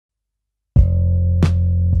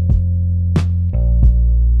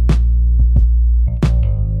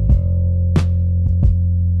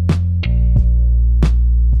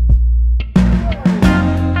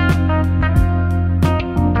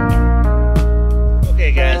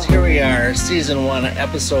we are, Season 1,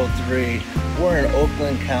 Episode 3. We're in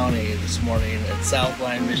Oakland County this morning at South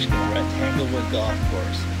Lyon, Michigan. We're at Tanglewood Golf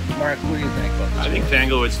Course. Mark, what do you think about this? I think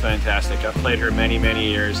Tanglewood's fantastic. I've played here many, many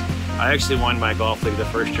years. I actually won my golf league the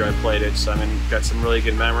first year I played it, so I've got some really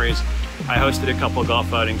good memories. I hosted a couple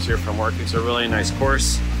golf outings here from work. It's a really nice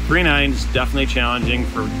course. 3-9 is definitely challenging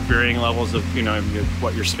for varying levels of,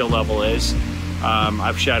 what your skill level is.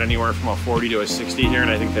 I've shot anywhere from a 40 to a 60 here, and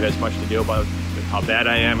I think that has much to do about how bad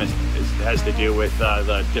I am. It has to do with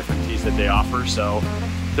the different tees that they offer. So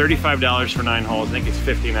 $35 for 9 holes. I think it's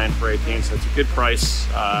 $59 for 18, so it's a good price.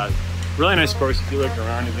 Really nice course if you look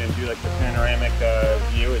around and then do like the panoramic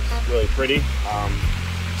view. It's really pretty.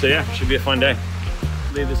 So yeah, it should be a fun day.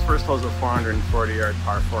 I believe this first hole is a 440-yard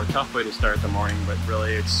par 4. Tough way to start the morning, but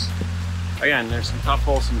really it's, again, there's some tough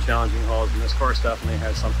holes, some challenging holes, and this course definitely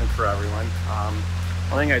has something for everyone.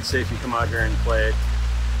 One thing I'd say if you come out here and play it,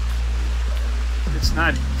 it's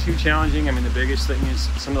not too challenging. I mean, the biggest thing is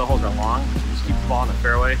some of the holes are long. You just keep the ball in the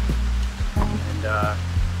fairway, and it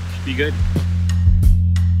should be good.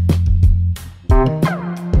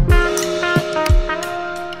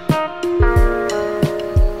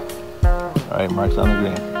 All right, Mark's on the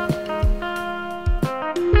green.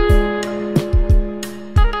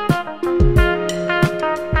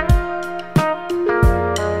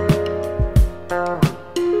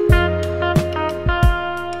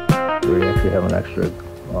 We actually have an extra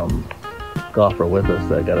golfer with us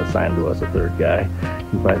that got assigned to us, a third guy.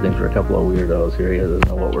 He probably thinks we're a couple of weirdos here. He doesn't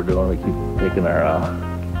know what we're doing. We keep taking our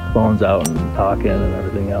phones out and talking and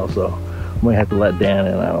everything else. So we might have to let Dan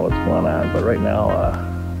in on what's going on. But right now,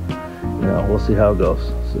 we'll see how it goes.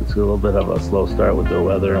 So it's a little bit of a slow start with the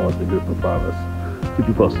weather and with the group in front of us. Keep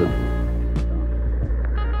you posted.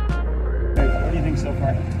 What do you think so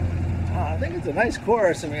far? I think it's a nice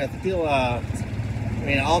course. I mean, I feel,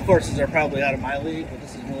 all courses are probably out of my league, but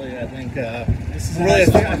this is really, I think, I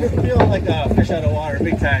feel like a fish out of water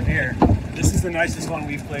big time here. This is the nicest one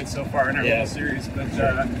we've played so far in our whole series, but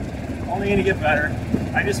only going to get better.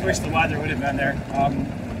 I just wish the weather would have been there.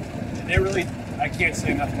 I can't say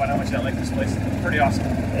enough about how much I like this place. It's pretty awesome.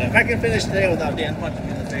 Yeah, if I can finish today without Dan punching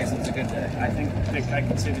me in the face, it's a good day. I think I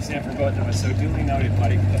can say the same for both of us, so duly noted,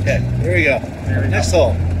 buddy. Okay, here we go. Next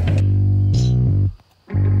hole.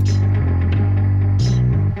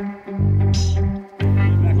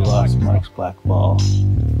 We lost Mark's black ball.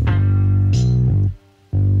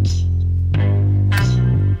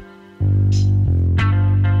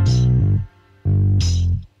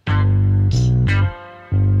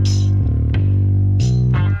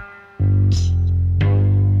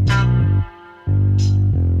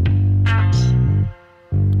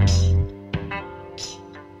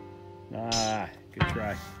 Good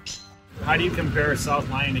try. How do you compare South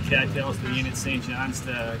Lyon to Cattails to Unit St. John's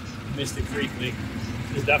to Mystic Creek League?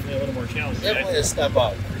 It's definitely a little more challenging. Definitely a step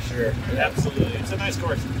up, for sure. Absolutely. It's a nice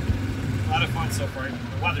course. A lot of fun so far. The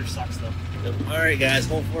weather sucks, though. Yep. All right, guys.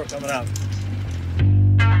 Hole 4 coming up.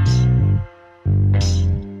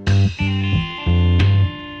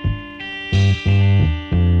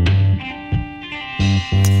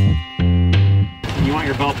 You want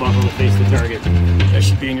your belt buckle to face the target. That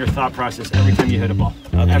should be in your thought process every time you hit a ball.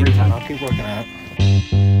 Every time. I'll keep working on it.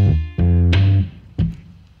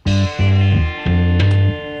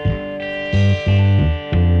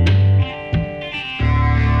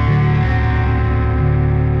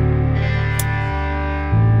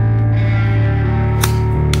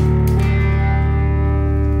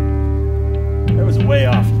 That was way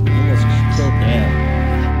off. Almost killed Dan.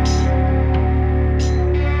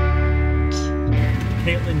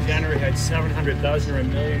 Caitlyn Jenner had 700,000 or a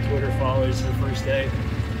million Twitter followers her first day,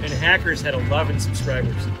 and Hackers had 11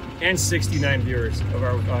 subscribers and 69 viewers of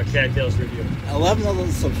our Cattails review. 11 of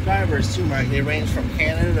those subscribers too, Mark. They range from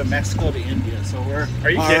Canada to Mexico to India, so we're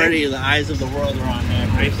already the eyes of the world are on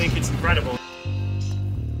Hackers. I think it's incredible.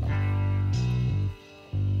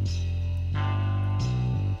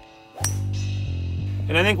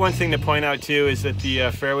 And I think one thing to point out too is that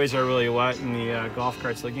the fairways are really wet, and the golf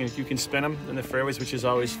carts, like, you can spin them in the fairways, which is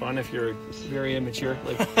always fun if you're very immature,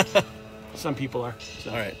 like some people are.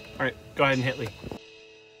 So, all right, go ahead and hit, Lee.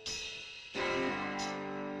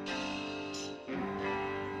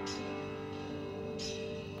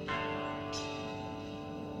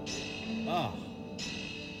 Oh.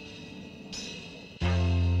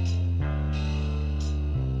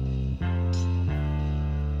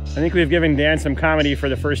 I think we've given Dan some comedy for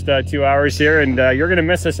the first 2 hours here, and you're going to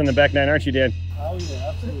miss us in the back nine, aren't you, Dan? Oh, yeah,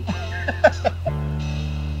 absolutely.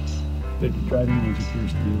 The driving range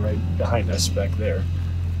appears to be right behind us back there.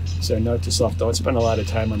 So note to self, don't spend a lot of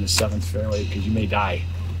time on the 7th fairway because you may die.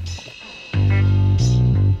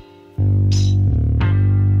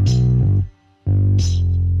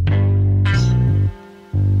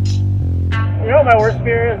 my worst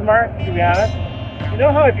fear is, Mark, to be honest? You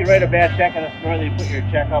know how if you write a bad check in a store, they put your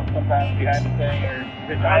check up sometimes behind the thing? Or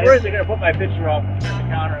I'm worried they're going to put my picture up at the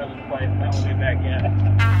counter of this place and I won't be back in.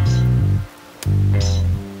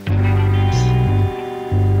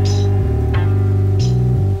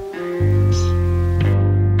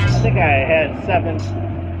 I think I had 7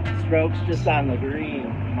 strokes just on the green,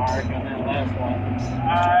 Mark, on that last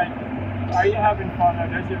one. Are you having fun though?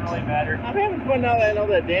 Does it really matter? I'm having fun now that I know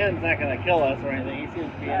that Dan's not going to kill us or anything. He seems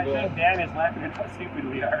to be into I it. think Dan is laughing at how stupid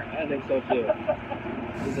we are. I think so too.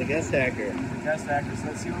 He's a guest hacker. Guest actor. So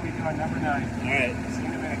let's see what we do on number 9. Alright. See you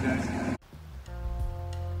in a minute, guys.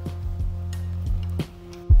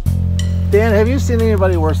 Dan, have you seen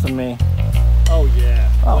anybody worse than me? Oh yeah.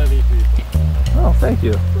 Oh. Plenty people. Oh, thank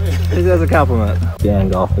you. This is a compliment. Dan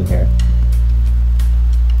golfing here.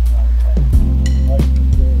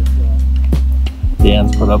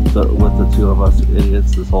 Dan's put up with the 2 of us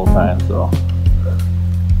idiots this whole time, so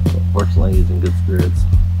fortunately he's in good spirits.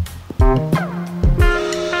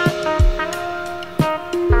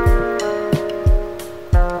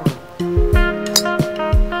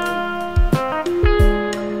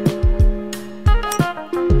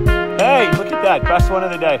 Hey, look at that. Best one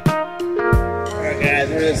of the day. Alright guys,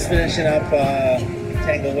 we're just finishing up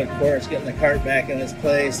Tanglewood course, getting the cart back in its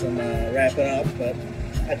place and wrapping up, but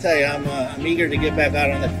I tell you, I'm eager to get back out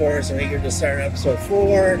on the course. I'm eager to start episode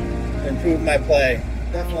 4, improve my play.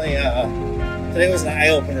 Definitely, today was an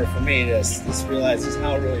eye-opener for me to just realize just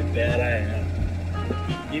how really bad I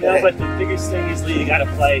am. You know, but the biggest thing is that you got to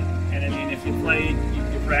play. And I mean, if you play,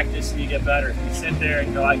 you practice, and you get better. If you sit there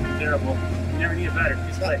and go, I'm terrible, you never get better.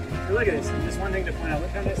 Just play. But look at this. Just one thing to point out.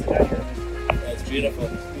 Look how nice the guy here is. That's beautiful.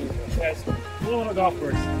 It's beautiful. Guys, cool little golf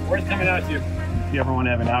course. Worth coming out to. If you ever want to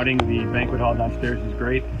have an outing, the banquet hall downstairs is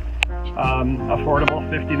great. Affordable,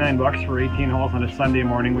 $59 for 18 holes on a Sunday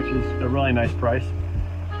morning, which is a really nice price.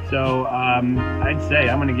 So I'd say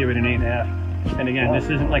I'm going to give it an 8.5. And again, this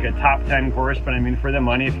isn't like a top 10 course, but I mean, for the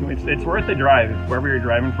money, it's worth the drive. Wherever you're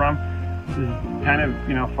driving from, this is kind of,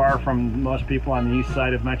 you know, far from most people on the east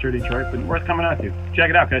side of Metro Detroit, but worth coming out to. Check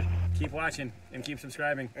it out, guys. Keep watching and keep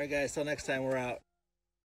subscribing. All right, guys. Till next time, we're out.